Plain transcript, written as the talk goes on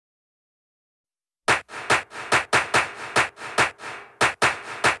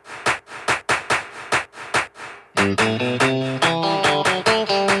The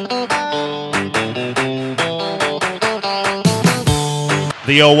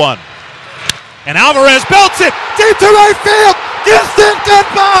 0-1. And Alvarez belts it deep to right field. Distant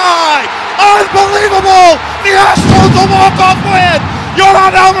goodbye. Unbelievable. The Astros a walk-off win.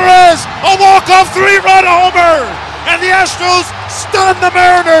 Yordan Alvarez, a walk-off 3-run homer. And the Astros stun the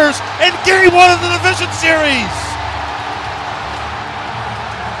Mariners in Game 1 of the division series.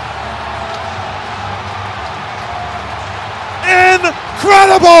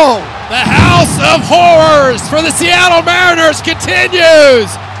 Incredible! The House of Horrors for the Seattle Mariners continues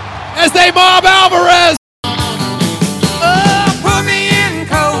as they mob Alvarez. Oh, put me in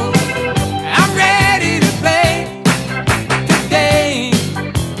cold. I'm ready to play today.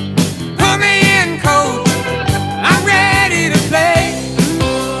 Put me in cold. I'm ready to play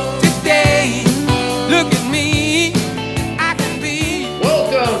today. Look at me. I can be.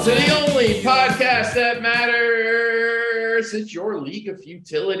 Welcome to the only podcast that matters. It's your League of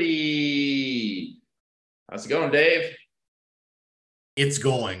Futility. How's it going, Dave? It's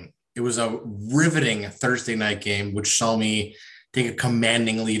going. It was a riveting Thursday night game, which saw me take a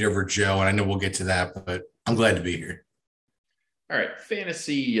commanding lead over Joe, and I know we'll get to that, but I'm glad to be here. All right,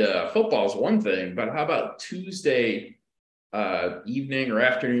 fantasy football is one thing, but how about Tuesday evening or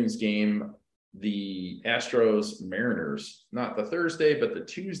afternoon's game, the Astros-Mariners? Not the Thursday, but the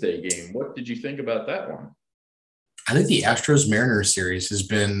Tuesday game. What did you think about that one? I think the Astros-Mariners series has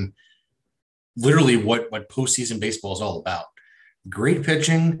been literally what postseason baseball is all about. Great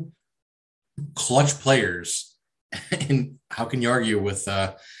pitching, clutch players, and how can you argue with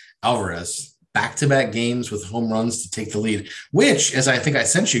Alvarez? Back-to-back games with home runs to take the lead, which, as I think I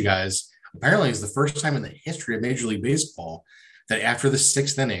sent you guys, apparently is the first time in the history of Major League Baseball that after the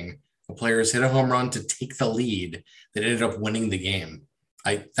sixth inning, the players hit a home run to take the lead that ended up winning the game.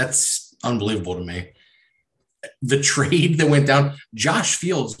 That's unbelievable to me. The trade that went down, Josh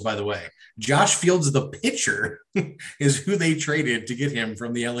Fields, by the way, Josh Fields, the pitcher, is who they traded to get him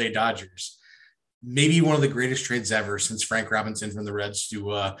from the LA Dodgers. Maybe one of the greatest trades ever since Frank Robinson from the Reds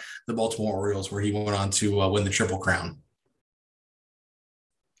to the Baltimore Orioles, where he went on to win the Triple Crown.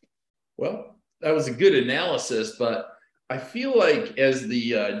 Well, that was a good analysis, but I feel like, as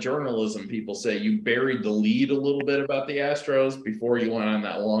the journalism people say, you buried the lead a little bit about the Astros before you went on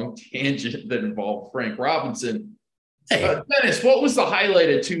that long tangent that involved Frank Robinson. Hey. Dennis, what was the highlight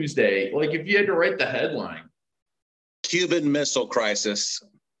of Tuesday? Like, if you had to write the headline. Cuban Missile Crisis.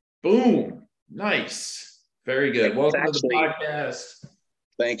 Boom. Nice. Very good. Welcome to the podcast.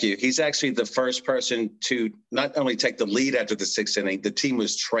 Thank you. He's actually the first person to not only take the lead after the sixth inning, the team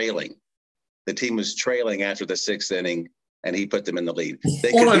was trailing. The team was trailing after the sixth inning, and he put them in the lead.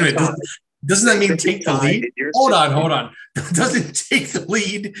 Hold on a minute. Doesn't that mean take the lead? Hold on. Doesn't take the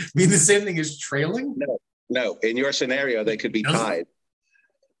lead mean the same thing as trailing? No. In your scenario, they could be tied.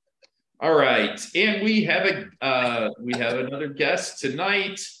 All right, and we have another guest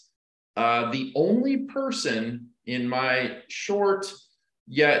tonight. The only person in my short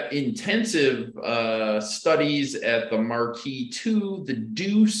yet intensive studies at the Marquee 2, the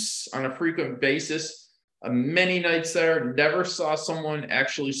Deuce, on a frequent basis. Many nights there, never saw someone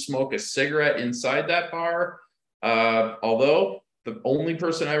actually smoke a cigarette inside that bar. Although the only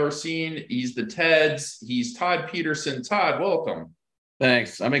person I've ever seen, he's Todd Peterson. Todd, welcome.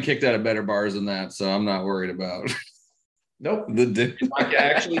 Thanks. I've been kicked out of better bars than that, so I'm not worried about. Nope. I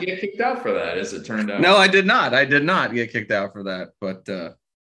actually get kicked out for that, as it turned out. No, I did not. I did not get kicked out for that, but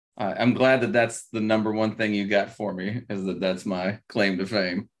I'm glad that that's the number one thing you got for me, is that's my claim to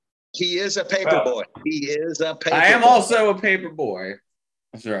fame. He is a paper boy. He is a paper boy. I am also a paper boy.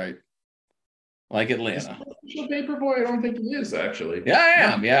 That's right. Like Atlanta. Is he a paper boy? I don't think he is, actually. Yeah, I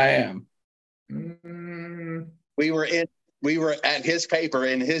am. Yeah, I am. We were at his paper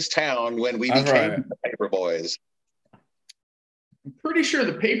in his town when we became the paper boys. I'm pretty sure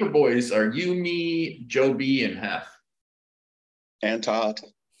the paper boys are you, me, Joe B, and Hef. And Todd.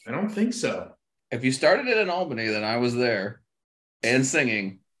 I don't think so. If you started it in Albany, then I was there and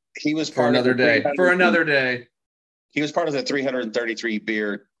singing. He was for another day. For another day. He was part of the 333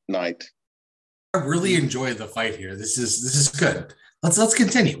 beer night. I really enjoy the fight here. This is good. Let's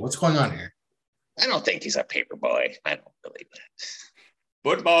continue. What's going on here? I don't think he's a paper boy. I don't believe that.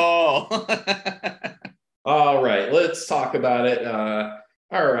 Football. All right, let's talk about it.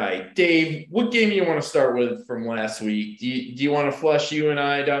 All right, Dave, what game do you want to start with from last week? Do you want to flush you and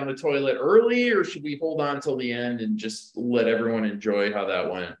I down the toilet early, or should we hold on till the end and just let everyone enjoy how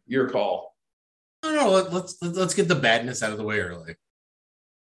that went? Your call. No, let's get the badness out of the way early.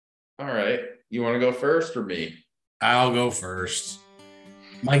 All right, you want to go first or me? I'll go first.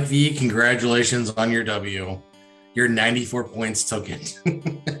 Mike V, congratulations on your W. Your 94 points took it.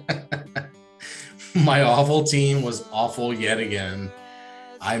 My awful team was awful yet again.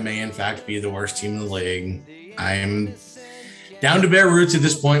 I may, in fact, be the worst team in the league. I'm down to bare roots at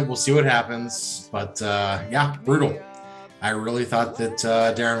this point. We'll see what happens. But, yeah, brutal. I really thought that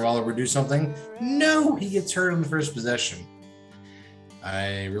Darren Waller would do something. No, he gets hurt in the first possession.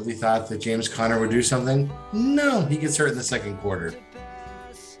 I really thought that James Conner would do something. No, he gets hurt in the second quarter.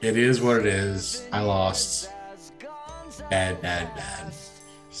 It is what it is. I lost. Bad.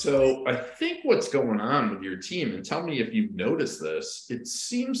 So I think what's going on with your team, and tell me if you've noticed this, it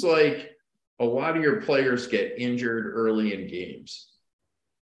seems like a lot of your players get injured early in games.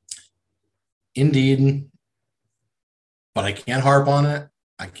 Indeed. But I can't harp on it.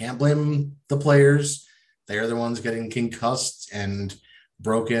 I can't blame the players. They're the ones getting concussed and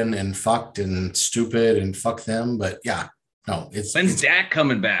broken and fucked and stupid and fuck them. But yeah, no, When's Dak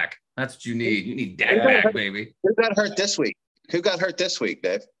coming back? That's what you need. You need Dak back, baby. Who got hurt this week?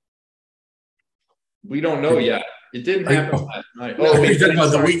 Dave? We don't know yet. It didn't happen last night. Are you talking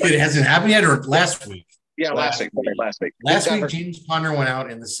about the week that it hasn't happened yet or last week? Yeah, last week. Last week, James Conner went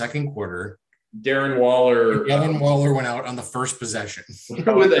out in the second quarter. Darren Waller. Devin Waller went out on the first possession. With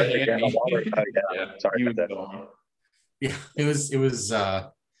a hand. Sorry about that. Yeah, it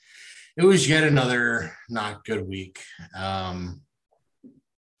was yet another not good week. I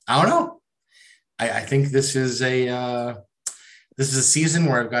don't know. I think this is a season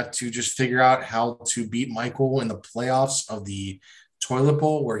where I've got to just figure out how to beat Michael in the playoffs of the toilet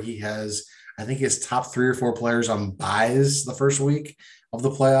bowl, where he has, I think, his top 3 or 4 players on buys the first week of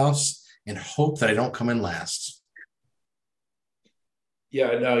the playoffs, and hope that I don't come in last.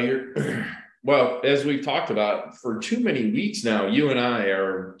 Yeah, no, you're well, as we've talked about for too many weeks now, you and I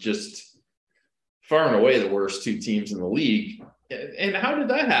are just far and away the worst 2 teams in the league. And how did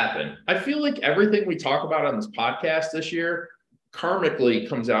that happen? I feel like everything we talk about on this podcast this year karmically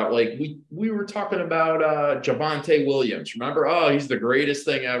comes out. Like we were talking about Javonte Williams. Remember? Oh, he's the greatest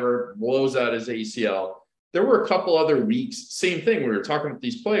thing ever. Blows out his ACL. There were a couple other weeks, same thing. We were talking with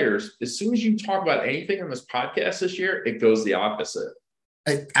these players. As soon as you talk about anything on this podcast this year, it goes the opposite.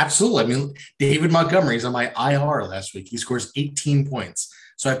 Absolutely. I mean, David Montgomery's on my IR last week. He scores 18 points.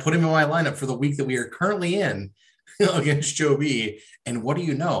 So I put him in my lineup for the week that we are currently in against Joe B. And what do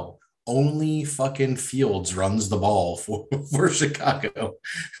you know? Only fucking Fields runs the ball for Chicago.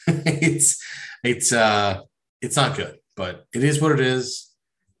 It's not good, but it is what it is.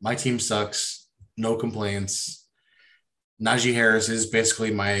 My team sucks. No complaints. Najee Harris is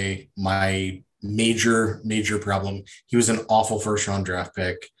basically my major problem. He was an awful first round draft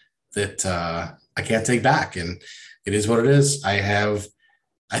pick that I can't take back, and it is what it is. I have,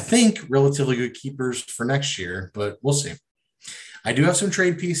 I think, relatively good keepers for next year, but we'll see. I do have some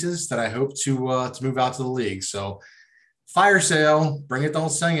trade pieces that I hope to move out to the league. So fire sale, bring it, don't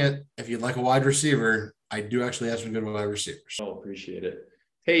sing it. If you'd like a wide receiver, I do actually have some good wide receivers. Oh, appreciate it.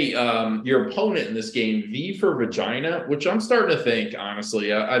 Hey, your opponent in this game, V for Vagina, which I'm starting to think,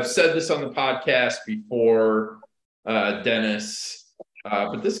 honestly, I've said this on the podcast before, Dennis,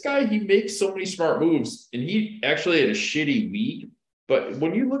 but this guy, he makes so many smart moves, and he actually had a shitty week. But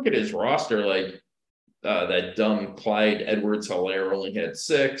when you look at his roster, like that dumb Clyde Edwards-Helaire only had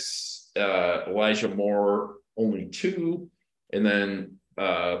 6, Elijah Moore only 2, and then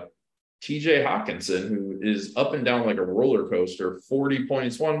TJ Hawkinson, who is up and down like a roller coaster, 40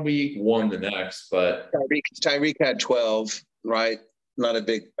 points one week, 1 the next. But Tyreek had 12, right? Not a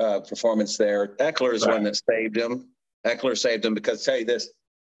big performance there. Eckler is one that saved him. Eckler saved him because, tell you this,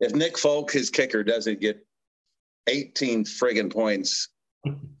 if Nick Folk, his kicker, doesn't get 18 friggin' points,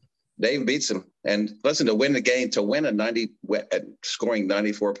 Dave beats him. And listen, to win the game, to win scoring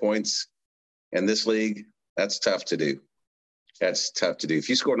 94 points in this league, that's tough to do. That's tough to do. If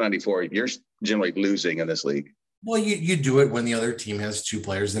you score 94, you're generally losing in this league. Well, you do it when the other team has 2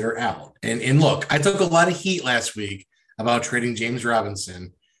 players that are out. And look, I took a lot of heat last week about trading James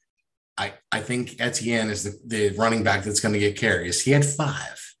Robinson. I think Etienne is the running back that's going to get carries. He had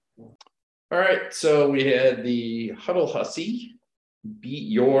 5. All right. So we had the Huddle Hussy beat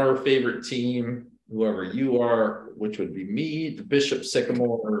your favorite team, whoever you are, which would be me, the Bishop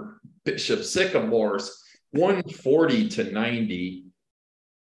Sycamores, 140-90.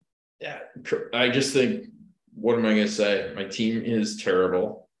 Yeah, I just think, what am I going to say? My team is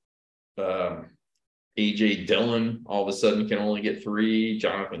terrible. AJ Dillon all of a sudden can only get 3.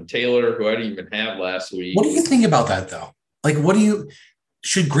 Jonathan Taylor, who I didn't even have last week. What do you think about that, though? Like,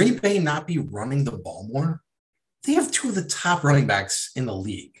 should Green Bay not be running the ball more? They have 2 of the top running backs in the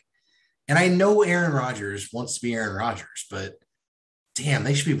league. And I know Aaron Rodgers wants to be Aaron Rodgers, but damn,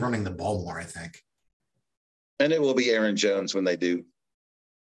 they should be running the ball more, I think. And it will be Aaron Jones when they do.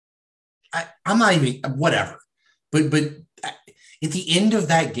 I'm not even whatever, but at the end of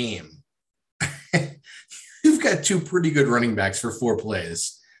that game, you've got two pretty good running backs for 4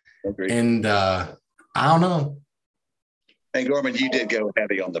 plays. Agreed. And I don't know. And Gorman, you did go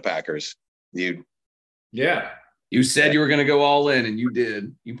heavy on the Packers. Yeah. You said you were going to go all in, and you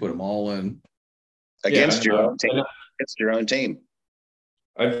did. You put them all in against your own team. Against your own team.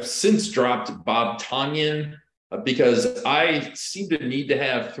 I've since dropped Bob Tonyan because I seem to need to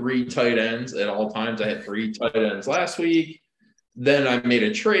have 3 tight ends at all times. I had 3 tight ends last week. Then I made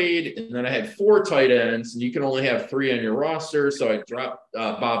a trade, and then I had 4 tight ends, and you can only have 3 on your roster. So I dropped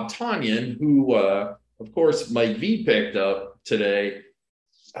Bob Tonyan, who, of course, Mike V picked up today.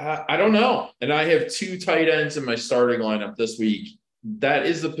 I don't know. And I have 2 tight ends in my starting lineup this week. That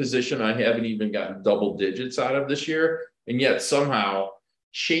is the position I haven't even gotten double digits out of this year. And yet somehow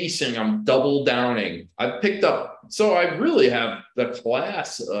I'm double downing. I've picked up, so I really have the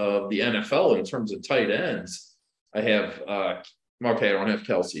class of the NFL in terms of tight ends. I have, I don't have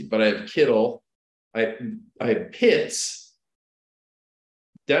Kelsey, but I have Kittle. I have Pitts.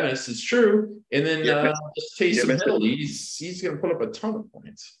 Dennis is true. And then Taysom Hill, he's going to put up a ton of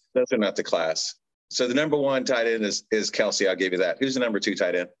points. Those are not the class. So the number 1 tight end is Kelsey. I'll give you that. Who's the number 2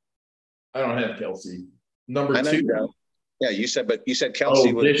 tight end? I don't have Kelsey. Number 2. Yeah, you said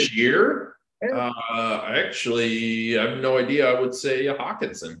Kelsey. This year? Yeah. Actually, I have no idea. I would say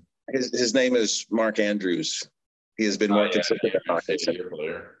Hawkinson. His name is Mark Andrews. He has been more consistent than Hawkinson.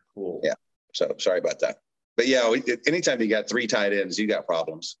 Cool. Yeah. So sorry about that. But yeah, anytime you got 3 tight ends, you got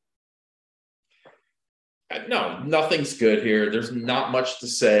problems. No, nothing's good here. There's not much to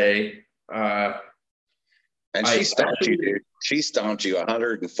say. And she stomped you, dude. She stomped you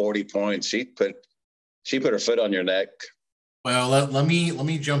 140 points. She put her foot on your neck. Well, let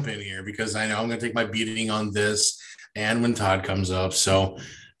me jump in here because I know I'm going to take my beating on this and when Todd comes up. So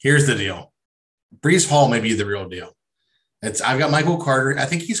here's the deal. Breece Hall may be the real deal. I've got Michael Carter. I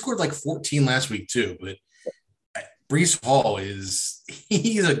think he scored like 14 last week too, but Breece Hall he's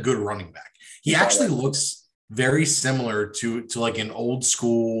a good running back. He actually looks very similar to like an old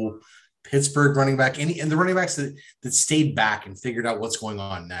school Pittsburgh running back and the running backs that stayed back and figured out what's going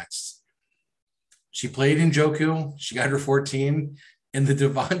on next. She played in Njoku. She got her 14, and the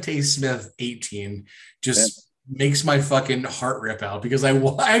Devontae Smith 18 just makes my fucking heart rip out because I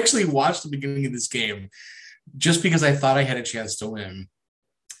actually watched the beginning of this game just because I thought I had a chance to win.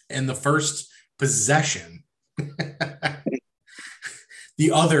 And the first possession,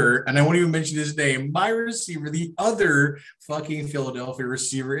 the other, and I won't even mention his name, my receiver, the other fucking Philadelphia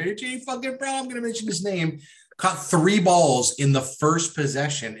receiver, AJ fucking Brown, I'm going to mention his name, caught 3 balls in the first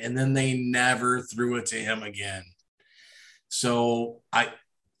possession, and then they never threw it to him again. So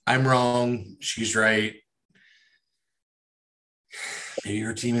I'm wrong. She's right. Maybe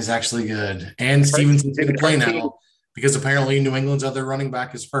her team is actually good. And Stevenson's going to play now because apparently New England's other running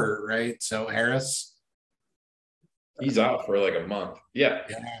back is hurt, right? So Harris. He's out for like a month. Yeah.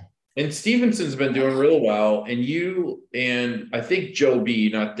 And Stevenson's been doing real well. And you and I think Joe B,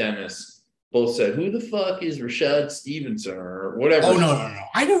 not Dennis, both said, who the fuck is Rashad Stevenson or whatever? Oh, no.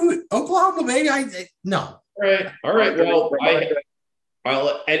 I know who Oklahoma, baby. No. All right. Well,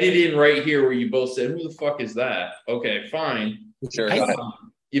 I'll edit in right here where you both said, who the fuck is that? Okay, fine. Sure.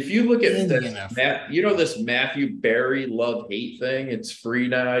 If you look at this, this Matthew Berry love-hate thing, it's free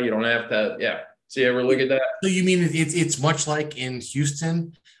now. You don't have to, See, ever look at that? So you mean it's much like in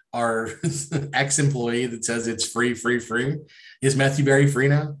Houston, our ex-employee that says it's free. Is Matthew Berry free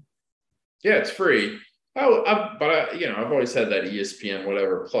now? Yeah, it's free. I've always had that ESPN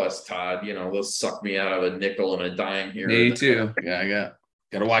whatever plus Todd. They'll suck me out of a nickel and a dime here. Me too. Yeah, I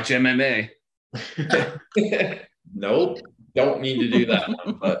got to watch MMA. Nope, don't need to do that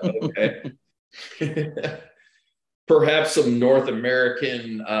one, but okay. Perhaps some North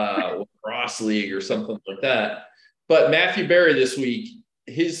American lacrosse league or something like that. But Matthew Berry this week,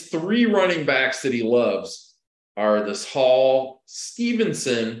 his 3 running backs that he loves are this Hall,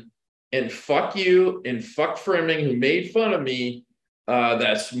 Stevenson, and fuck you and fuck Fleming, who made fun of me.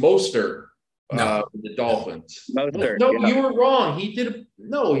 That's Mostert, the Dolphins. Mostert, you were wrong.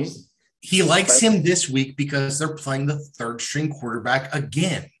 He likes him this week because they're playing the 3rd string quarterback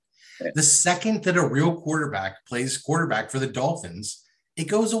again. The second that a real quarterback plays quarterback for the Dolphins, it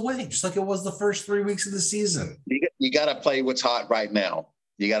goes away, just like it was the first 3 weeks of the season. You got to play what's hot right now.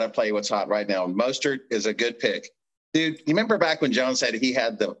 Mostert is a good pick. Dude, you remember back when Jones said he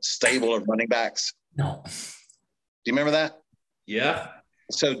had the stable of running backs? No. Do you remember that? Yeah.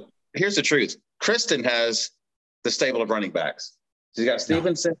 So here's the truth. Kristen has the stable of running backs. She's got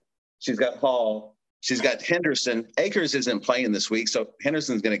Stevenson. She's got Hall. She's got Henderson. Akers isn't playing this week, so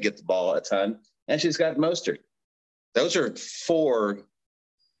Henderson's going to get the ball a ton. And she's got Mostert. Those are 4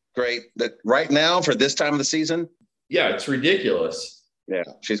 great that right now for this time of the season. Yeah, it's ridiculous. Yeah,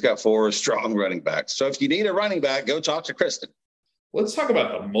 she's got 4 strong running backs. So if you need a running back, go talk to Kristen. Let's talk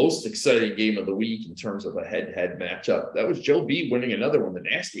about the most exciting game of the week in terms of a head-to-head matchup. That was Joe B winning another one, the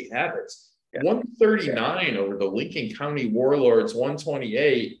Nasty Habits. Yeah. 139 over the Lincoln County Warlords,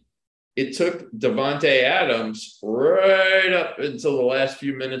 128. It took Devontae Adams right up until the last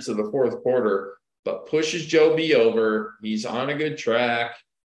few minutes of the fourth quarter, but pushes Joe B over. He's on a good track.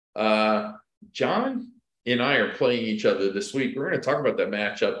 John and I are playing each other this week. We're going to talk about that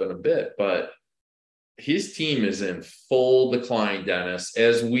matchup in a bit, but his team is in full decline, Dennis,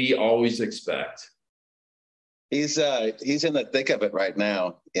 as we always expect. He's in the thick of it right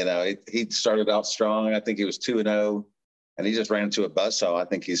now. You know, he started out strong. I think he was 2-0, and he just ran into a buzzsaw. I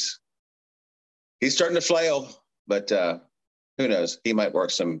think he's starting to flail, but who knows? He might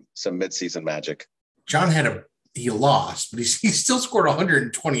work some midseason magic. John he lost, but he still scored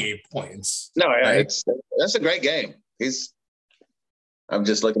 128 points. No, right? That's a great game. I'm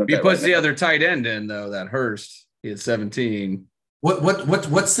just looking at he that. Puts right the now. other tight end in though. That Hurst, he had 17.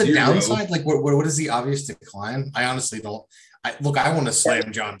 What's the 0. downside? Like what is the obvious decline? I honestly don't. I want to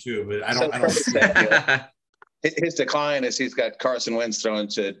slam John too, but I don't. See it. His decline is he's got Carson Wentz throwing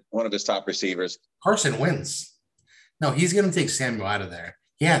to one of his top receivers. Carson Wentz. No, he's going to take Samuel out of there.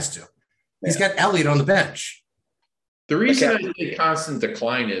 He has to. He's got Elliott on the bench. The reason I say constant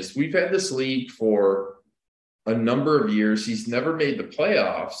decline is we've had this league for a number of years. He's never made the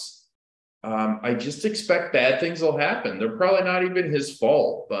playoffs. I just expect bad things will happen. They're probably not even his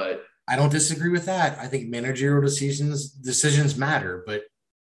fault, but I don't disagree with that. I think managerial decisions matter, but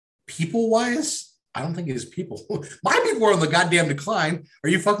people-wise, I don't think his people. My people are on the goddamn decline.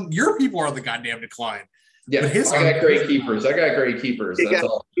 Your people are on the goddamn decline. Yeah, I got great keepers. That's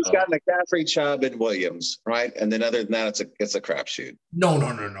all. He's got McCaffrey, Chubb, and Williams, right? And then other than that, it's a crapshoot. No.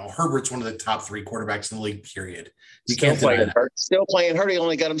 Herbert's one of the top 3 quarterbacks in the league, period. You Still can't deny that. Still playing hurt. He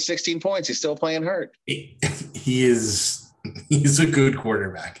only got him 16 points. He's still playing hurt. He's a good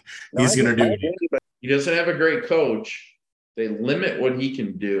quarterback. He's going to do it. He doesn't have a great coach. They limit what he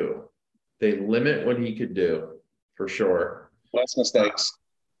can do. They limit what he could do, for sure. Less mistakes.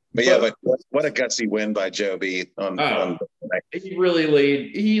 But what a gutsy win by Joe B. He really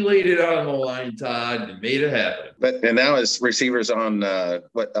laid it out on the line, Todd, and made it happen. And now his receivers on a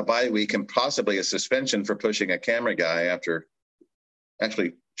bye week and possibly a suspension for pushing a camera guy after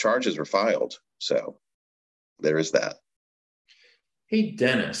actually charges were filed. So there is that. Hey,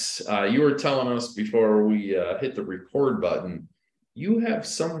 Dennis, you were telling us before we hit the record button, you have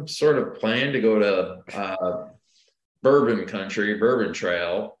some sort of plan to go to Bourbon Country, Bourbon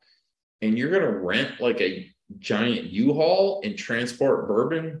Trail, and you're going to rent like a giant U-Haul and transport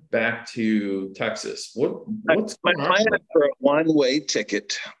bourbon back to Texas. What's my plan for a one-way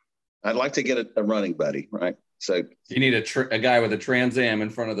ticket? I'd like to get a running buddy, right? So you need a guy with a Trans Am in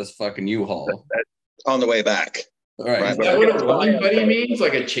front of this fucking U-Haul on the way back. All right. Is that what a running buddy means?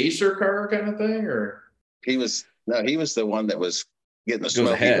 Like a chaser car kind of thing, or he was the one that was getting the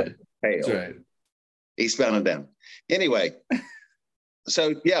smoke ahead. That's right. Eastbound and down. Anyway.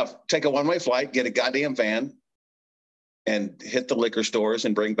 So, take a one-way flight, get a goddamn van, and hit the liquor stores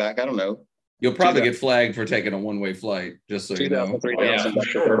and bring back, I don't know. You'll probably get flagged for taking a one-way flight, just so you know.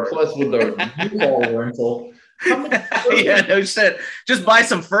 Sure. Plus with the U-Haul rental. Yeah, no shit. Just buy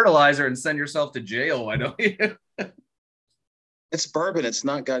some fertilizer and send yourself to jail. Why don't you? It's bourbon. It's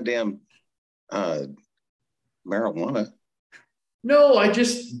not goddamn marijuana. No,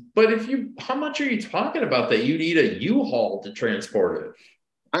 but how much are you talking about that you need a U-Haul to transport it?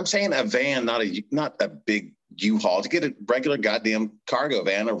 I'm saying a van, not a big U-Haul, to get a regular goddamn cargo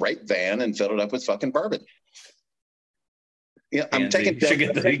van, a rape van, and fill it up with fucking bourbon. Yeah, I'm taking. You should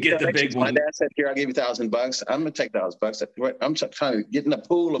get the big one. My dad said, "Here, I'll give you $1,000. I'm gonna take $1,000. I'm trying to get in a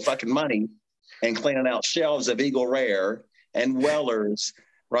pool of fucking money and cleaning out shelves of Eagle Rare and Weller's."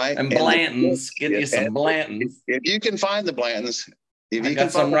 Right. And Blanton's. Get you some Blanton's. If you can find the Blanton's. I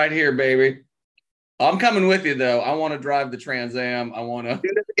got some right here, baby. I'm coming with you, though. I want to drive the Trans Am. Dude,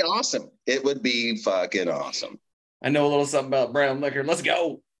 it'd be awesome. It would be fucking awesome. I know a little something about brown liquor. Let's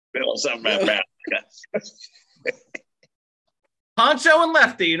go. A little something about brown liquor. Poncho and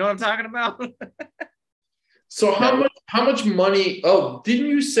Lefty. You know what I'm talking about? So how much money? Oh, didn't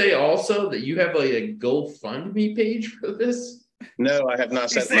you say also that you have like a GoFundMe page for this? No, I have not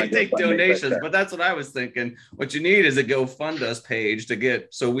set my take donations, but that's what I was thinking. What you need is a GoFund Us page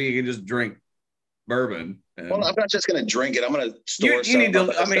so we can just drink. bourbon. And Well, I'm not just going to drink it. I'm going to store. you need some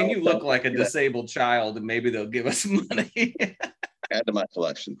to. of I mean, you myself. look like a disabled child, and maybe they'll give us money. Add to my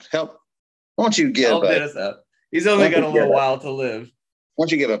collection. Help. Why don't you give? I'll bid us up. He's only got a little while to live. Why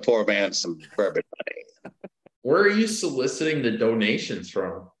don't you give a poor man some bourbon money? Where are you soliciting the donations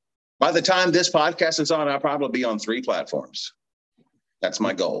from? By the time this podcast is on, I'll probably be on 3 platforms. That's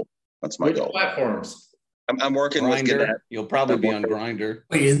my goal. That's my Which goal. platforms? I'm working with Gannett. Grinder. You'll probably be on Grinder.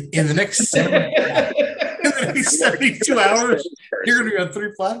 Wait, in the next 72 hours, you're going to be on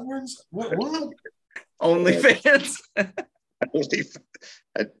 3 platforms? What? OnlyFans.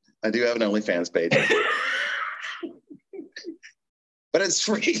 I do have an OnlyFans page. But it's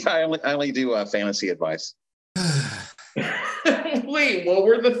free. I only do fantasy advice. Wait, what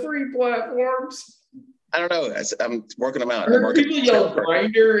were the 3 platforms? I don't know. I'm working them out. I heard people yell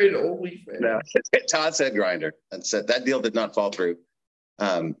Grinder and OnlyFans. No, Todd said Grinder. That deal did not fall through.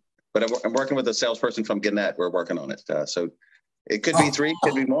 But I'm working with a salesperson from Gannett. We're working on it. So it could be 3,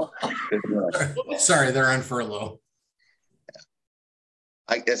 could be more. Sorry, they're on furlough.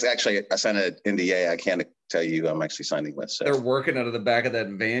 It's actually, I signed an NDA. I can't tell you I'm actually signing with. So. They're working out of the back of that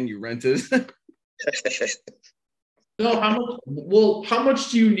van you rented. No, how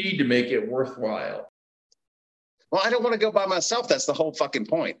much do you need to make it worthwhile? Well, I don't want to go by myself. That's the whole fucking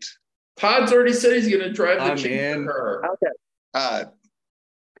point. Todd's already said he's going to drive the I'm chick in. for her. Okay.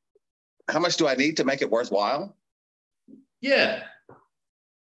 How much do I need to make it worthwhile? Yeah.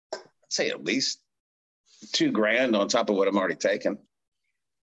 I'd say at least $2,000 on top of what I'm already taking.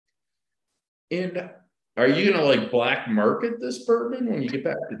 And are you going to like black market this bourbon when you get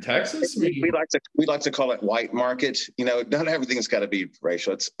back to Texas? We like to call it white market. You know, not everything's got to be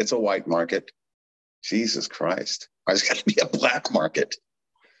racial. It's a white market. Jesus Christ. It's got to be a black market.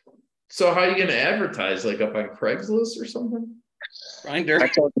 So how are you going to advertise? Like up on Craigslist or something? Grinder. I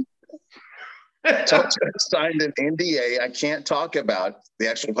told you. Signed an NDA. I can't talk about the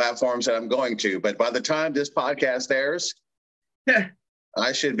actual platforms that I'm going to, but by the time this podcast airs,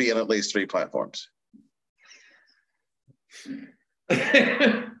 I should be on at least 3 platforms.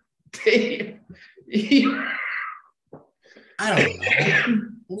 Dave, I don't know.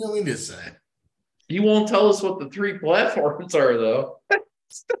 What do you mean to say? You won't tell us what the 3 platforms are, though.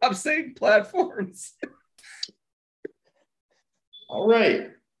 Stop saying platforms. All right.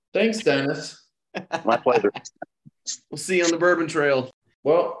 Thanks, Dennis. My pleasure. We'll see you on the Bourbon Trail.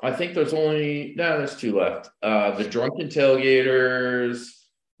 Well, I think there's 2 left. The Drunken Tailgaters,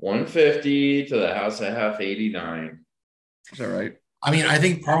 150 to the House of Hef, 89. Is that right? I mean, I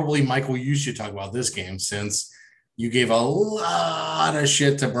think probably, Michael, you should talk about this game since you gave a lot of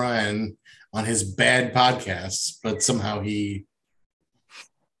shit to Brian on his bad podcasts, but somehow he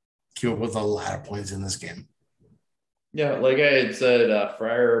came up with a lot of points in this game. Yeah, like I had said,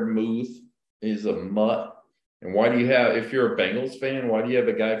 Friar Muth is a mutt. And why do you have, if you're a Bengals fan, why do you have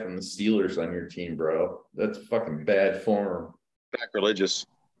a guy from the Steelers on your team, bro? That's fucking bad form. Sacrilegious.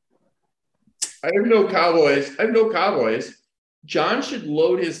 I have no Cowboys. John should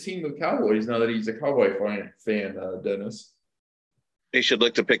load his team with Cowboys now that he's a Cowboy fan, Dennis. He should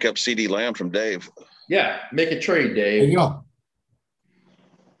look to pick up CD Lamb from Dave. Yeah, make a trade, There Dave. you go.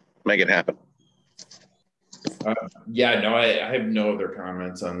 Make it happen. I have no other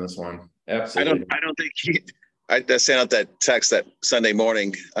comments on this one. Absolutely. I don't think I sent out that text that Sunday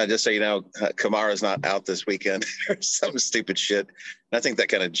morning, just so you know, Kamara's not out this weekend or some stupid shit. And I think that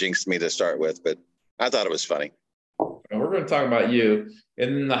kind of jinxed me to start with, but I thought it was funny. And we're going to talk about you.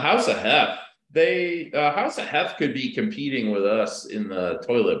 And the House of Hef, House of Hef could be competing with us in the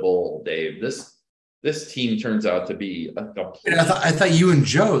toilet bowl, Dave. This team turns out to be a complete... I thought you and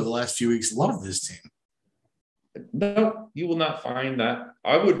Joe the last few weeks loved this team. No, you will not find that.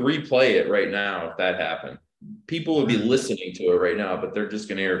 I would replay it right now if that happened. People would be listening to it right now, but they're just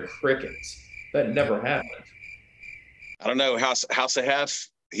going to hear crickets. That never happened. I don't know. House of Hef,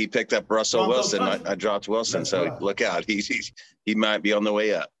 he picked up Russell Wilson. I dropped Wilson, so look out. He might be on the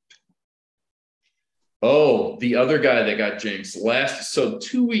way up. Oh, the other guy that got jinxed so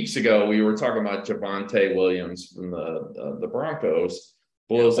 2 weeks ago, we were talking about Javonte Williams from the Broncos,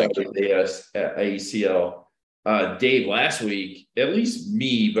 blows out the ACL. Dave, last week, at least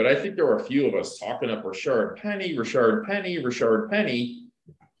me, but I think there were a few of us talking up Rashard Penny.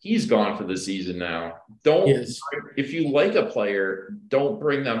 He's gone for the season now. If you like a player, don't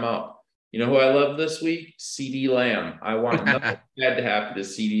bring them up. You know who I love this week? CD Lamb. I want nothing bad to happen to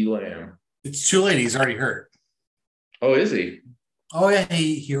CD Lamb. It's too late. He's already hurt. Oh, is he? Oh, yeah.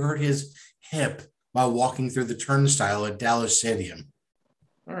 He hurt his hip while walking through the turnstile at Dallas Stadium.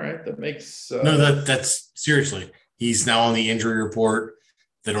 All right. That makes... No, that's seriously. He's now on the injury report.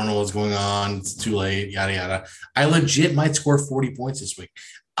 They don't know what's going on. It's too late, yada, yada. I legit might score 40 points this week.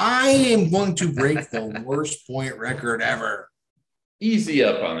 I am going to break the worst point record ever. Easy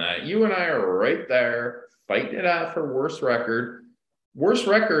up on that. You and I are right there fighting it out for worst record. Worst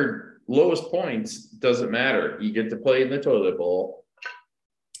record, lowest points, doesn't matter. You get to play in the toilet bowl.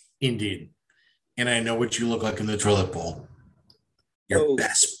 Indeed. And I know what you look like in the toilet bowl. Your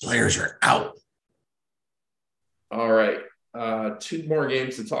best players are out. All right. 2 more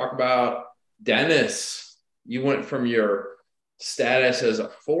games to talk about. Dennis, you went from your status as a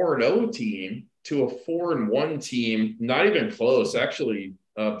 4-0 team to a 4-1 team. Not even close. Actually,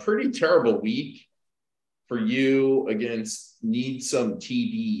 a pretty terrible week for you against need some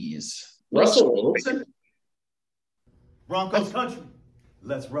TDs. Russell Wilson? Broncos country.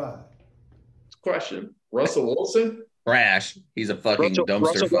 Let's ride. Question. Russell Wilson? Trash. He's a fucking dumpster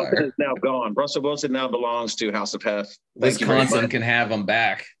Russell fire. Wilson is now gone. Russell Wilson now belongs to House of Hef. Thank you very Wisconsin much. can have him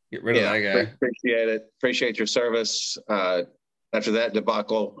back. Get rid of that guy. Appreciate it. Appreciate your service. After that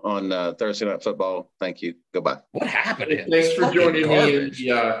debacle on Thursday Night Football, thank you. Goodbye. What happened to him? Thanks for Fucking joining garbage.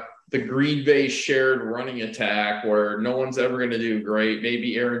 me in the Green Bay shared running attack where no one's ever going to do great.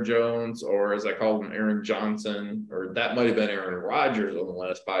 Maybe Aaron Jones, or as I called him, Aaron Johnson, or that might have been Aaron Rodgers on the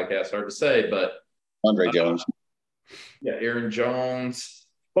last podcast. Hard to say, but Andre Jones. Yeah, Aaron Jones.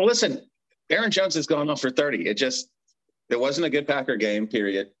 Well, listen, Aaron Jones has gone off for 30. It wasn't a good Packer game,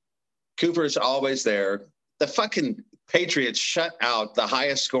 period. Cooper's always there. The fucking Patriots shut out the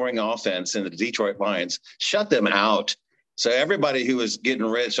highest scoring offense in the Detroit Lions, shut them out. So everybody who was getting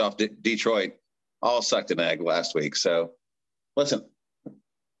rich off Detroit all sucked an egg last week. So listen,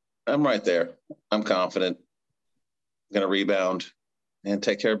 I'm right there. I'm confident. I'm going to rebound and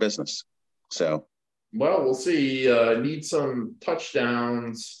take care of business. So. Well, we'll see. Need some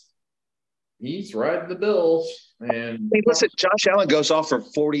touchdowns. He's riding the Bills. And hey, listen, Josh Allen goes off for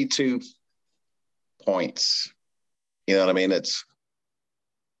 42 points. You know what I mean? That's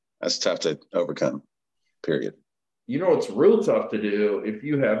tough to overcome, period. You know what's real tough to do if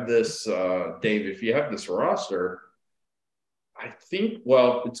you have this, Dave, if you have this roster, I think,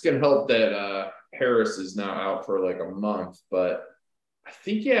 well, it's going to help that Harris is now out for like a month, but I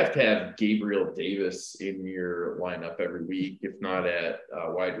think you have to have Gabriel Davis in your lineup every week, if not at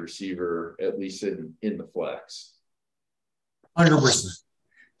wide receiver, at least in the flex. 100%.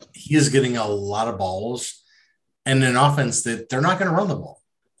 He is getting a lot of balls and an offense that they're not going to run the ball.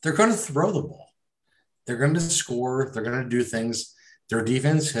 They're going to throw the ball. They're going to score. They're going to do things. Their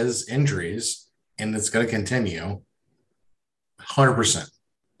defense has injuries, and it's going to continue. 100%.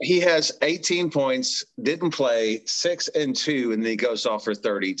 He has 18 points, didn't play, 6 and 2, and then he goes off for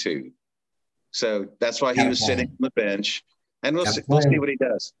 32. So that's why he was sitting on the bench. And we'll see what he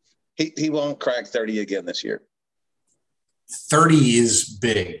does. He won't crack 30 again this year. 30 is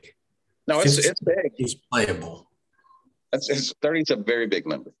big. No, it's big. He's playable. 30 is a very big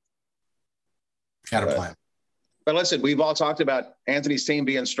number. Got to play. But listen, we've all talked about Anthony's team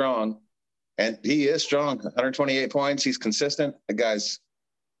being strong, and he is strong. 128 points. He's consistent. The guy's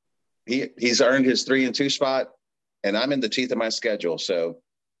he's earned his 3 and 2 spot, and I'm in the teeth of my schedule. So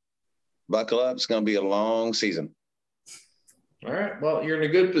buckle up. It's going to be a long season. All right. Well, you're in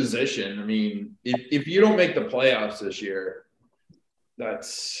a good position. I mean, if you don't make the playoffs this year, that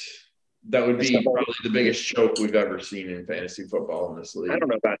would be probably the biggest choke we've ever seen in fantasy football in this league. I don't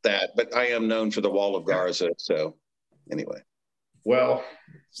know about that, but I am known for the wall of Garza. So anyway. Well,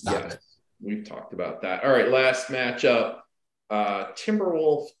 yeah, we've talked about that. All right. Last matchup,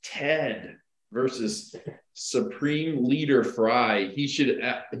 Timberwolf Ted versus Supreme Leader Fry. He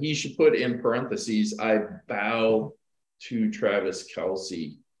should put in parentheses, I bow to Travis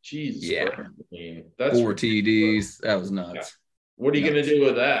Kelce. Jesus. Yeah. That's 4 TDs. That was nuts. Yeah. What are you going to do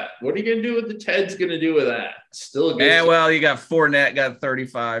with that? What are you going to do with the Ted's going to do with that? Still good. Yeah, well, you got Fournette, got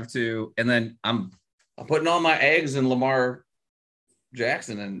 35 too. And then I'm putting all my eggs in Lamar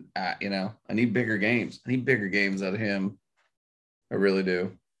Jackson. And, I need bigger games. I need bigger games out of him. I really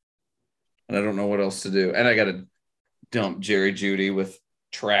do. And I don't know what else to do. And I got to dump Jerry Jeudy with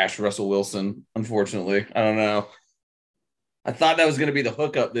trash Russell Wilson, unfortunately. I don't know. I thought that was going to be the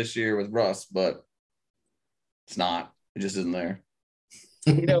hookup this year with Russ, but it's not. It just isn't there.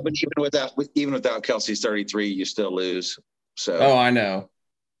 But even without Kelce's 33, you still lose. So. Oh, I know.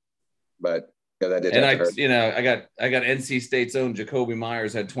 But yeah, that did. And I got NC State's own Jacoby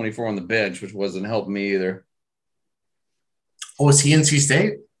Myers had 24 on the bench, which wasn't helping me either. Oh, is he NC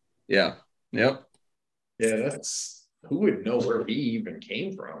State? Yeah. Yep. Yeah, that's who would know where he even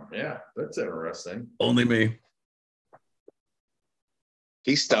came from. Yeah, that's interesting. Only me.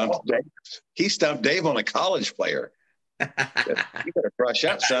 He stumped Dave on a college player. You better brush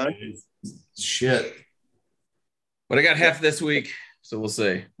up, son. Shit. But I got half this week, so we'll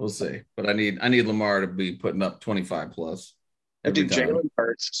see. We'll see. But I need Lamar to be putting up 25 plus. Every time. Jalen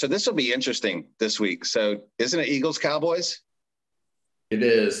Hurts. So this will be interesting this week. So isn't it Eagles Cowboys? It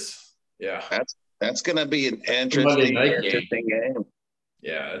is. Yeah. That's going to be an Monday interesting night game.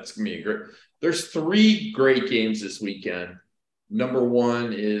 Yeah, it's going to be a great. There's 3 great games this weekend. Number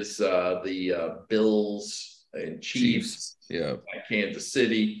 1 is the Bills and Chiefs. Yeah. At Kansas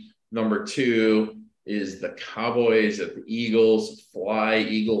City. Number 2 is the Cowboys at the Eagles. Fly,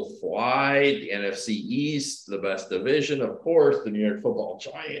 Eagle, fly. The NFC East, the best division, of course, the New York Football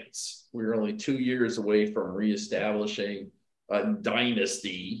Giants. We're only 2 years away from reestablishing a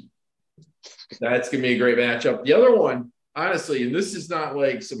dynasty. That's going to be a great matchup. The other one, honestly, and this is not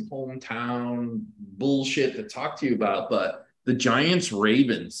like some hometown bullshit to talk to you about, but the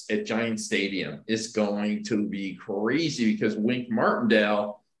Giants-Ravens at Giant Stadium is going to be crazy because Wink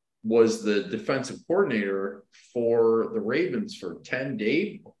Martindale was the defensive coordinator for the Ravens for 10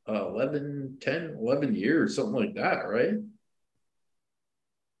 11 years, something like that, right?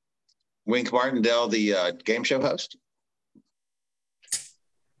 Wink Martindale, the game show host?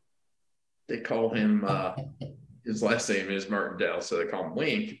 They call him, his last name is Martindale, so they call him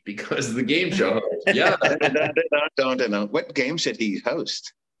Wink because of the game show host. Yeah. Don't know. What game should he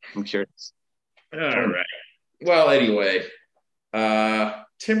host? I'm curious. All right. Well, anyway,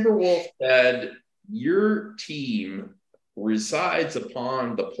 Timberwolf said your team resides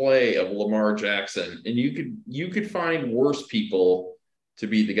upon the play of Lamar Jackson, and you could find worse people to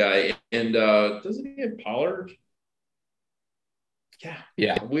be the guy. And doesn't he have Pollard?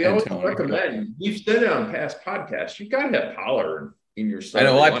 Yeah. We always recommend. We've said it on past podcasts. You got to have Pollard in your I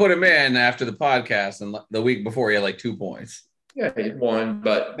know. Well, I put him in after the podcast, and the week before he had like 2 points. Yeah, he won,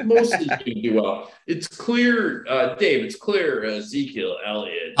 but mostly he do well. It's clear, Dave. It's clear. Ezekiel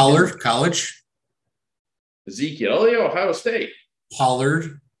Elliott. Pollard College. Ezekiel Elliott, Ohio State.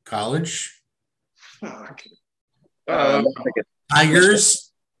 Pollard College. Fuck.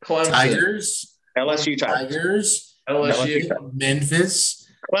 Tigers. Clemson. Tigers. LSU Tigers. LSU. Memphis.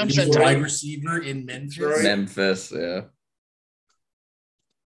 Clemson. Wide receiver in Memphis. Right. Memphis, yeah.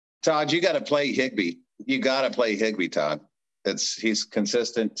 Todd, you got to play Higbee. You got to play Higbee, Todd. He's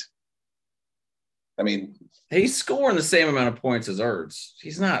consistent. I mean, he's scoring the same amount of points as Ertz.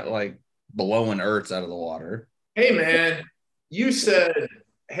 He's not like blowing Ertz out of the water. Hey, man, you said,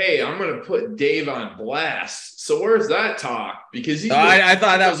 hey, I'm going to put Dave on blast. So where's that talk? Because I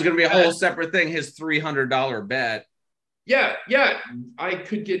thought that was going to be a whole separate thing, his $300 bet. Yeah, I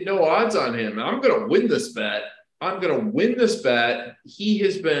could get no odds on him. I'm going to win this bet. He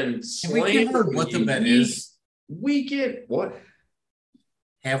has been slaying. Have we confirmed what the bet is? We get what?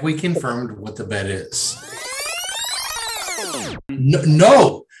 Have we confirmed what the bet is?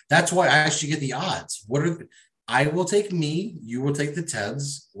 No. That's why I should get the odds. I will take me. You will take the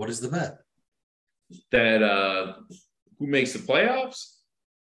Teds. What is the bet? That who makes the playoffs?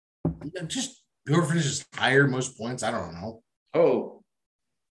 Just whoever finishes higher, most points. I don't know. Oh,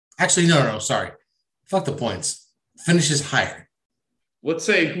 actually, no. Sorry. Fuck the points. Finishes higher. Let's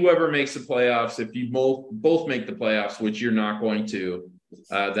say whoever makes the playoffs, if you both make the playoffs, which you're not going to,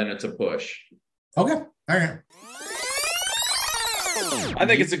 then it's a push. Okay. All right. I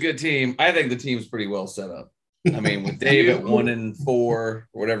think it's a good team. I think the team's pretty well set up. I mean, with Dave at 1-4, or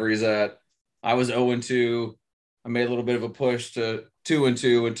whatever he's at, I was 0-2. I made a little bit of a push to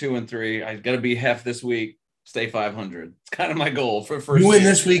 2-2 and 2-3. I got to be Hef this week, stay 500. It's kind of my goal for first. You win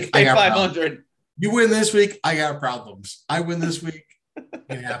this week, stay I got 500. Problems. You win this week, I got problems. I win this week,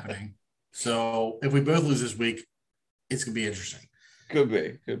 ain't happening. So if we both lose this week, it's gonna be interesting. Could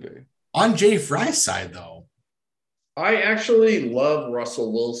be. On Jay Fry's side, though, I actually love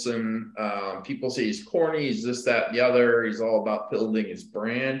Russell Wilson. People say he's corny, he's this, that, the other. He's all about building his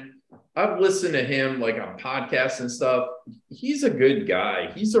brand. I've listened to him like on podcasts and stuff. He's a good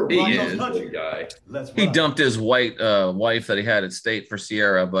guy. He's a really good guy. He dumped his white wife that he had at State for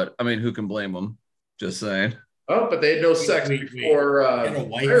Sierra, but I mean, who can blame him? Just saying. Oh, but they had no sex before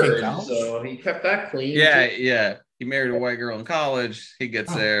marriage, so he kept that clean. Yeah. He married a white girl in college. He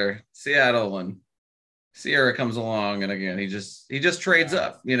gets there, Seattle, and Sierra comes along, and again, he just trades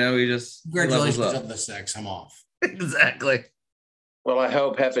up. You know, he just congratulations on the sex. I'm off. Exactly. Well, I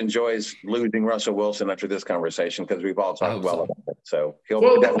hope Hef enjoys losing Russell Wilson after this conversation because we've all talked well about it. So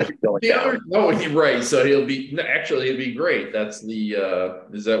he'll definitely be going down. Right. So he'll be great. That's the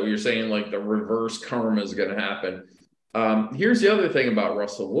is that what you're saying? Like the reverse karma is going to happen. Here's the other thing about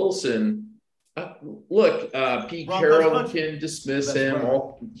Russell Wilson. Look, Pete Broncos Carroll country. can dismiss Let's him.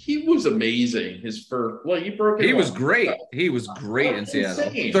 ride. He was amazing. His first, well, you broke it. He was all. great. He was great in Seattle.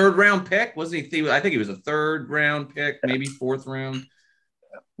 Insane. 3rd round pick, wasn't he? I think he was a 3rd round pick, maybe 4th round.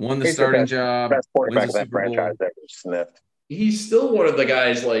 Won the He's starting the job. best quarterback wins of the that Super Bowl. franchise ever sniffed. He's still one of the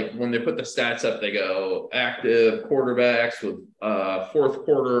guys, like when they put the stats up, they go active quarterbacks with 4th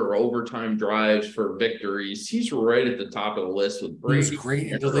quarter or overtime drives for victories. He's right at the top of the list with It was Brady.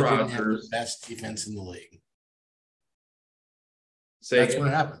 great until they didn't have the Rodgers. best defense in the league. Say That's again?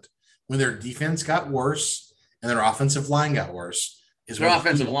 what happened. When their defense got worse and their offensive line got worse, is Their when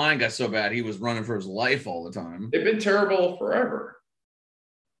offensive line got so bad he was running for his life all the time. They've been terrible forever.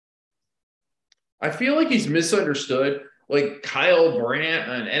 I feel like he's misunderstood. Like Kyle Brandt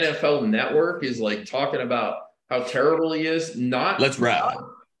on NFL Network is like talking about how terrible he is. Let's ride.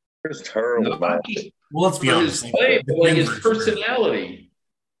 It's terrible, man. Not just well, let's be for honest. his play, but like his Denver's- personality.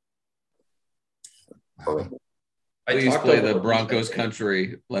 I Please talked play over the what Broncos he said.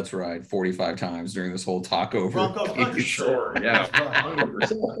 country. Let's ride 45 times during this whole talk over. Broncos country. Sure, yeah,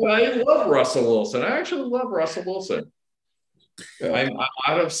 100%. Well, I love Russell Wilson. I actually love Russell Wilson. I'm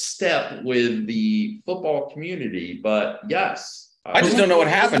out of step with the football community, but yes. I just don't know what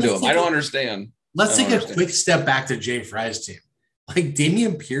happened to him. I don't understand. Let's I take don't a understand. quick step back to Jay Fry's team. Like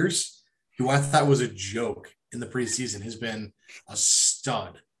Damian Pierce, who I thought was a joke in the preseason, has been a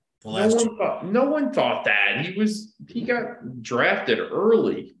stud the last two. No one thought that. He got drafted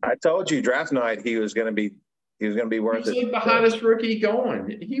early. I told you draft night he was going to be worth He's it. like the hottest rookie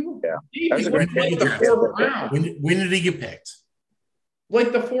going. He That's a went good like the draft. 4th round. When did he get picked?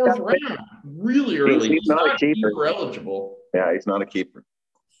 Like the 4th round. Really early. He's not a keeper. keeper eligible. Yeah, he's not a keeper.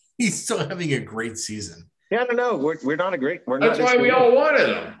 He's still having a great season. Yeah, no, we're not a great. We're That's not. why we all wanted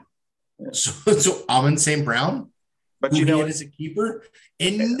him. So Amon St. Brown, But who you he know, had as a keeper,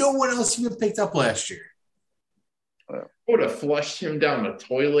 and no one else even picked up last year. I would have flushed him down the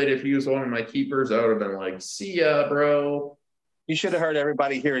toilet if he was one of my keepers. I would have been like, see ya, bro. you should have heard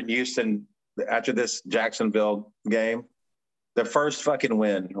everybody here in Houston after this Jacksonville game, the first fucking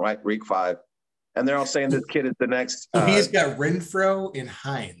win, right? Week 5, and they're all saying this kid is the next. So he's got Renfro and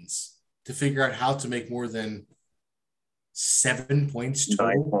Hines to figure out how to make more than 7 points 9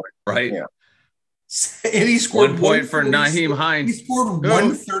 total. points. Right? Yeah. And he scored 1 point for 136. Naheem He Hines. scored Who?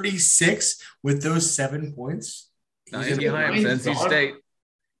 136 with those 7 points. Naheem Hines Hines, NC gone. State.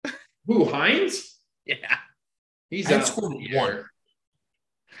 Who, Hines? Yeah. He's Hines out. scored the 1. air.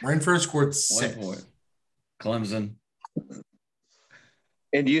 Renfro scored 1 6. point. Clemson.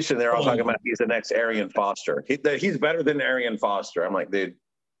 In Houston, they're all talking about he's the next Arian Foster. He's better than Arian Foster. I'm like, dude,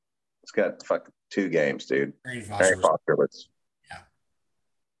 it's got fucking 2 games, dude. Arian Foster Arian was- Foster was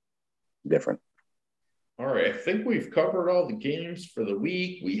different. All right, I think we've covered all the games for the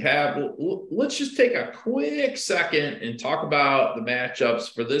week. Let's just take a quick second and talk about the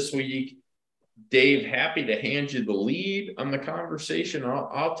matchups for this week. Dave, happy to hand you the lead on the conversation.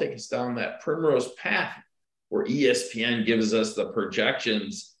 I'll take us down that primrose path where ESPN gives us the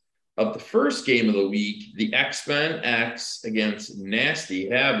projections of the first game of the week, the X-Men X against Nasty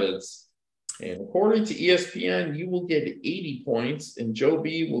Habits. And according to ESPN, you will get 80 points, and Joe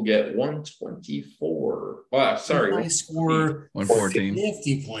B will get 124. If I score 114.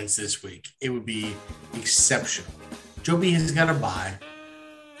 50 points this week, it would be exceptional. Joe B has got a bye.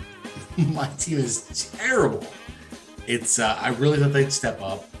 My team is terrible. It's I really thought they'd step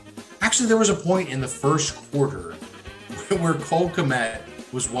up. Actually, there was a point in the first quarter where Cole Kmet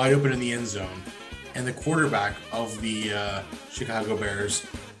was wide open in the end zone, and the quarterback of the Chicago Bears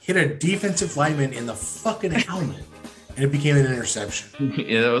hit a defensive lineman in the fucking helmet, and it became an interception.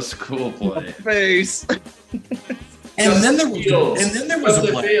 Yeah, that was a cool play. Face. And then there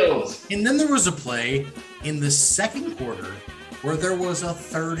was a play in the second quarter where there was a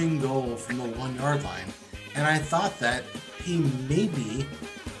 3rd and goal from the 1 yard line. And I thought that, hey, maybe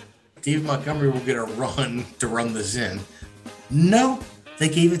David Montgomery will get a run to run this in. No, they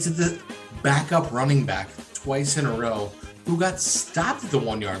gave it to the backup running back twice in a row, who got stopped at the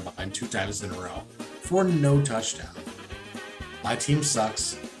 1 yard line 2 times in a row for no touchdown. My team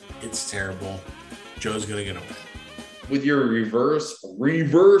sucks. It's terrible. Joe's going to get a win. With your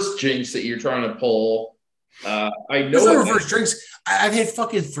reverse jinx that you're trying to pull, I know There's no it- reverse drinks. I've had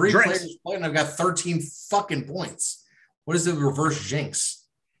fucking 3 Drinks. players play, and I've got 13 fucking points. What is the reverse jinx?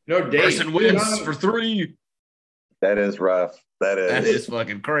 No, Dave. Person wins for 3. That is rough. That is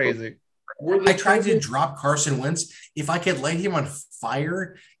fucking crazy. I tried to drop Carson Wentz. If I could light him on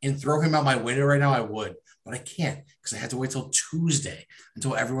fire and throw him out my window right now, I would. But I can't because I have to wait till Tuesday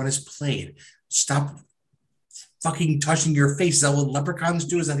until everyone has played. Stop fucking touching your face. Is that what leprechauns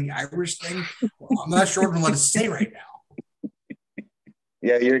do? Is that the Irish thing? Well, I'm not sure what I'm allowed to say right now.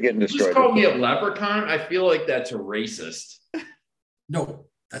 Yeah, you're getting Just destroyed. call me a leprechaun. I feel like that's a racist. No,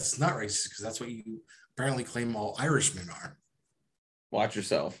 that's not racist because that's what you apparently claim all Irishmen are. Watch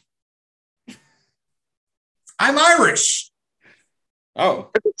yourself. I'm Irish.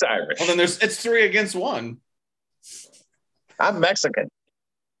 Oh, It's Irish. well, then it's 3 against 1. I'm Mexican.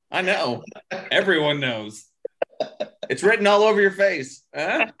 I know. Everyone knows. It's written all over your face.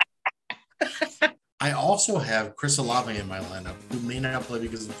 Huh? I also have Chris Olave in my lineup, who may not play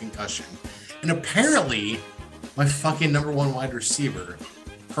because of concussion. And apparently, my fucking number 1 wide receiver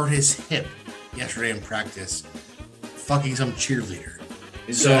hurt his hip yesterday in practice, fucking some cheerleader.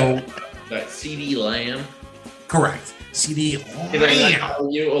 Is So, that CD Lamb? correct. CD Did I Lamb.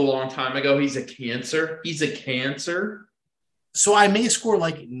 tell you a long time ago he's a cancer? He's a cancer. So I may score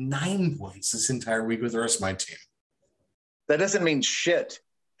like 9 points this entire week with the rest of my team. That doesn't mean shit.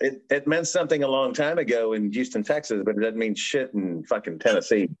 It meant something a long time ago in Houston, Texas, but it doesn't mean shit in fucking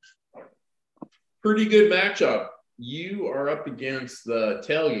Tennessee. Pretty good matchup. You are up against the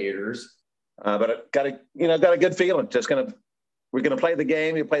Tailgaters. But I got a good feeling. We're gonna play the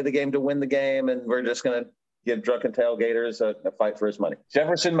game. You play the game to win the game, and we're just gonna give drunken tailgaters a fight for his money.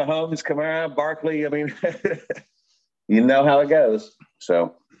 Jefferson, Mahomes, Kamara, Barkley. I mean, you know how it goes.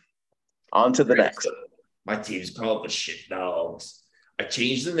 So on to the next. My team's called the Shit Dogs. I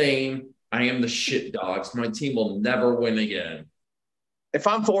changed the name. I am the Shit Dogs. My team will never win again. If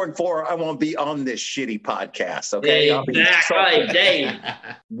I'm 4-4, I won't be on this shitty podcast. Okay. Exactly, Dave.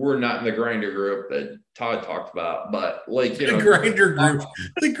 We're not in the grinder group that Todd talked about, but like The grinder group.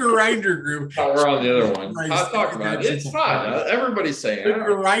 The grinder group. Oh, we're on the other one. Christ, Todd talked about it. It's Todd. Everybody's saying The it.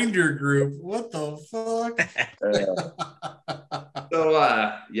 grinder group. What the fuck?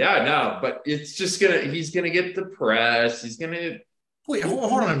 So yeah, no, but it's just he's gonna get depressed. He's gonna Wait,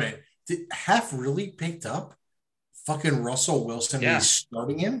 hold on a minute. Did Hef really picked up fucking Russell Wilson and he's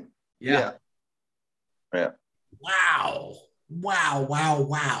starting him? Yeah. Wow.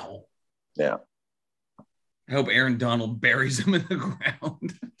 Yeah. I hope Aaron Donald buries him in the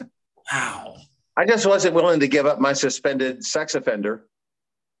ground. Wow. I just wasn't willing to give up my suspended sex offender,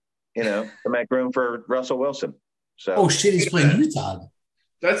 to make room for Russell Wilson. So Oh shit, he's playing Utah.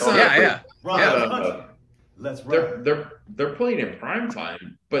 that's Oh, not yeah. Run. Let's run. they're playing in prime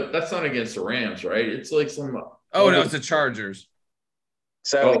time, but that's not against the Rams, right? It's like some Oh, no, it's the Chargers.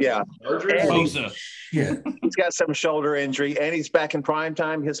 yeah, Chargers. Bosa. Yeah. he's got some shoulder injury, and he's back in prime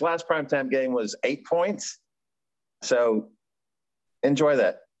time. His last prime time game was 8 points. So enjoy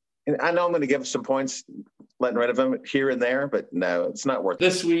that. And I know I'm going to give him some points, letting rid of him here and there, but no, it's not worth it.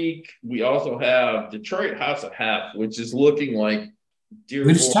 This week we also have Detroit House of Hef, which is looking like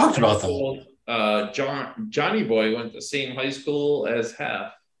We just talked about them. Johnny Boy went to the same high school as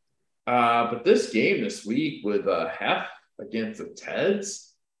Hef. But this game this week with Hef against the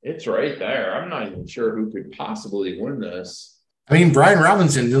Teds, it's right there. I'm not even sure who could possibly win this. I mean, Brian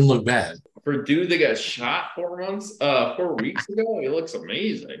Robinson didn't look bad. For a dude that got shot 4 weeks ago, he looks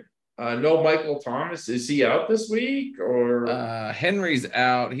amazing. No Michael Thomas. Is he out this week or Henry's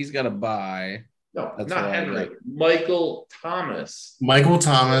out. He's got a bye. no? that's Not right. Henry. Michael Thomas. Michael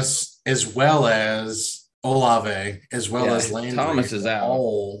Thomas, as well as Olave, as well Yeah, as Landry. Thomas is out.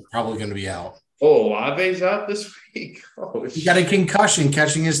 All probably going to be out. Oh, Olave's out this week. Oh, He got a concussion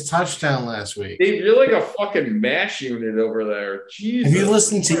catching his touchdown last week. Dave, you're like a fucking MASH unit over there. Jesus. Have you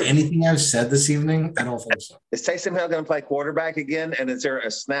listened to anything I've said this evening? I don't think so. Is Taysom Hill going to play quarterback again? And is there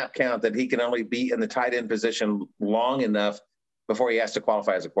a snap count that he can only be in the tight end position long enough before he has to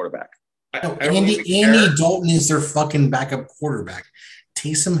qualify as a quarterback? No, I don't even care. Andy Dalton is their fucking backup quarterback.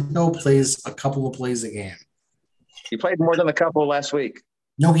 Taysom Hill plays a couple of plays a game. He played more than a couple last week.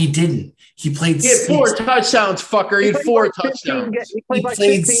 No, he didn't. He played He had 4 touchdowns, fucker. He had 4 touchdowns. He He played like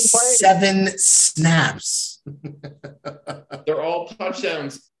played 15 plays. 7 snaps. They're all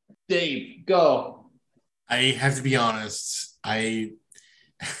touchdowns. Dave, go. I have to be honest.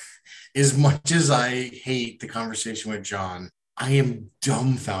 As much as I hate the conversation with John, I am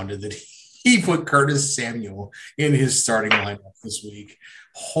dumbfounded that he put Curtis Samuel in his starting lineup this week.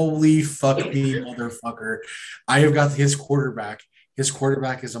 Holy fuck me, motherfucker. I have got his quarterback. His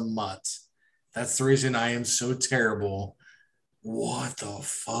quarterback is a mutt. That's the reason I am so terrible. What the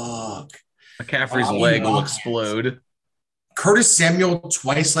fuck? McCaffrey's Oh, leg will my. explode. Curtis Samuel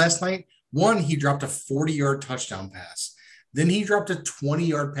twice last night. One, he dropped a 40-yard touchdown pass. Then he dropped a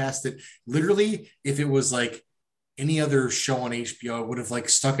 20-yard pass that literally, if it was like any other show on HBO, it would have like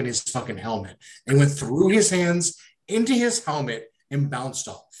stuck in his fucking helmet and went through his hands into his helmet and bounced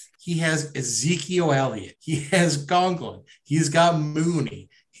off. He has Ezekiel Elliott. He has Conklin. He's got Mooney.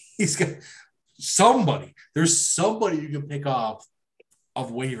 He's got somebody. There's somebody you can pick off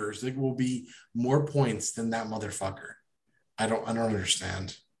of waivers that will be more points than that motherfucker. I don't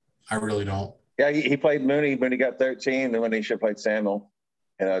understand. I really don't. Yeah, he played Mooney when he got 13, and when he should have played Samuel.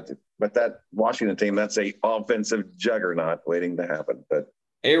 But that Washington team, that's a offensive juggernaut waiting to happen. But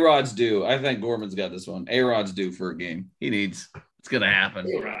A-Rod's due. I think Gorman's got this one. A-Rod's due for a game. It's going to happen.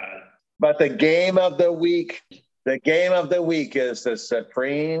 But the game of the week is the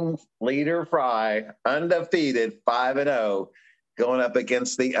Supreme Leader Fry, undefeated, 5-0, going up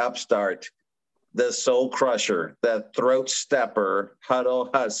against the upstart, the soul crusher, the throat stepper, Huddle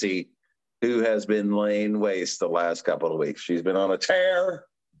Hussey, who has been laying waste the last couple of weeks. She's been on a tear,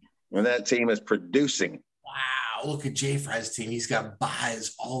 and that team is producing. Wow, look at Jay Fry's team. He's got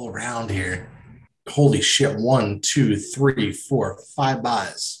buys all around here. Holy shit, 1, 2, 3, 4, 5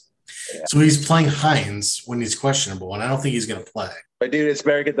 buys. Yeah. So he's playing Hines when he's questionable, and I don't think he's going to play. But, dude, it's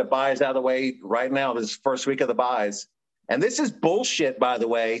better to get the buys out of the way right now. This is first week of the buys. And this is bullshit, by the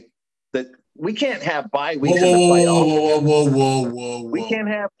way, that we can't have bye weeks in the playoffs. Whoa. We can't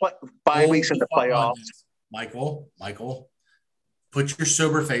have bye weeks in the playoffs. Michael, put your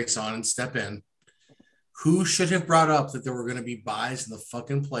sober face on and step in. Who should have brought up that there were going to be buys in the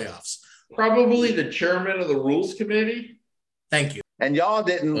fucking playoffs? Probably the chairman of the rules committee. Thank you. And y'all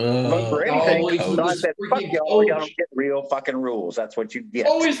didn't vote for anything. So I said, fuck y'all don't get real fucking rules. That's what you get.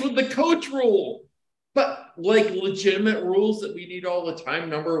 Always with the coach rule. But like legitimate rules that we need all the time,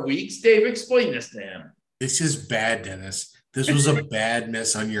 number of weeks. Dave, explain this to him. This is bad, Dennis. This was a bad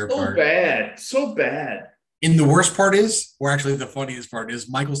miss on your part. So bad. And the worst part is, or actually the funniest part is,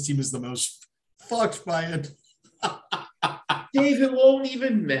 Michael's team is the most fucked by it. Dave, it won't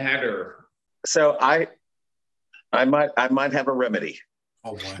even matter. So I might have a remedy.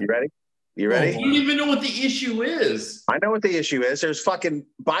 Oh boy. You ready? You ready? You don't even know what the issue is. I know what the issue is. There's fucking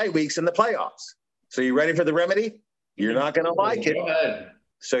bye weeks in the playoffs. So you ready for the remedy? You're not going to like it. Go ahead.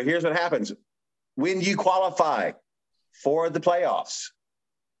 So here's what happens. When you qualify for the playoffs,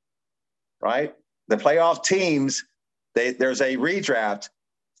 right? The playoff teams, there's a redraft,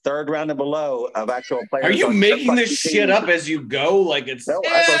 third round and below of actual players. Are you making this shit up as you go? Like it's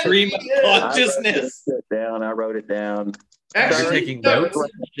stream of consciousness? I wrote it down. Actually, taking notes.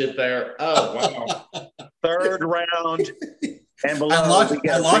 Shit there. Oh, wow. Third round and below. I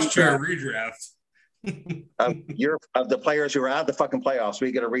lost your redraft. Of the players who are out of the fucking playoffs,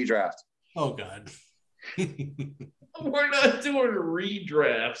 we get a redraft. Oh God. We're not doing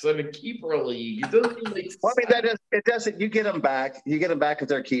redrafts in a keeper league. It doesn't make sense. Well, I mean, it doesn't. You get them back. You get them back if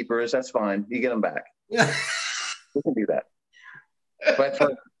they're keepers. That's fine. You get them back. We can do that. But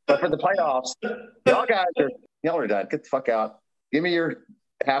for the playoffs, y'all are done. Get the fuck out. Give me your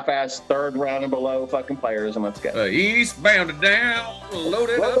half-ass third round and below fucking players, and let's go. Eastbound and down,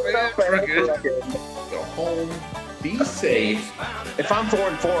 loaded up and trucking. Go home. Be safe. If I'm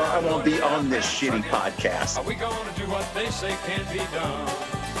 4-4, I won't be on this shitty podcast. Are we gonna do what they say can't be done?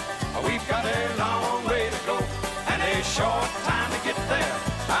 We've got a long way to go and a short time to get there.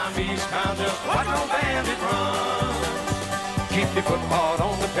 I'm eastbound, just watch no bandit run. Keep your foot hard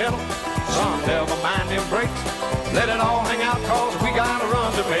on the pedal, son, never mind them brakes. Let it all hang out, cause we got a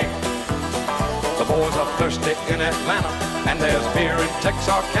run to make. The boys are thirsty in Atlanta, and there's beer in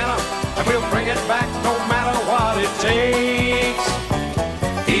Texarkana, and we'll bring it back no matter what it takes.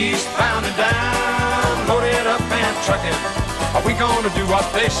 Eastbound and down, loaded up and trucking. Are we gonna do what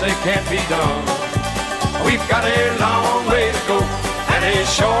they say can't be done? We've got a long way to go and a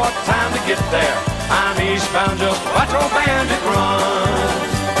short time to get there. I'm eastbound, just watch old bandit run.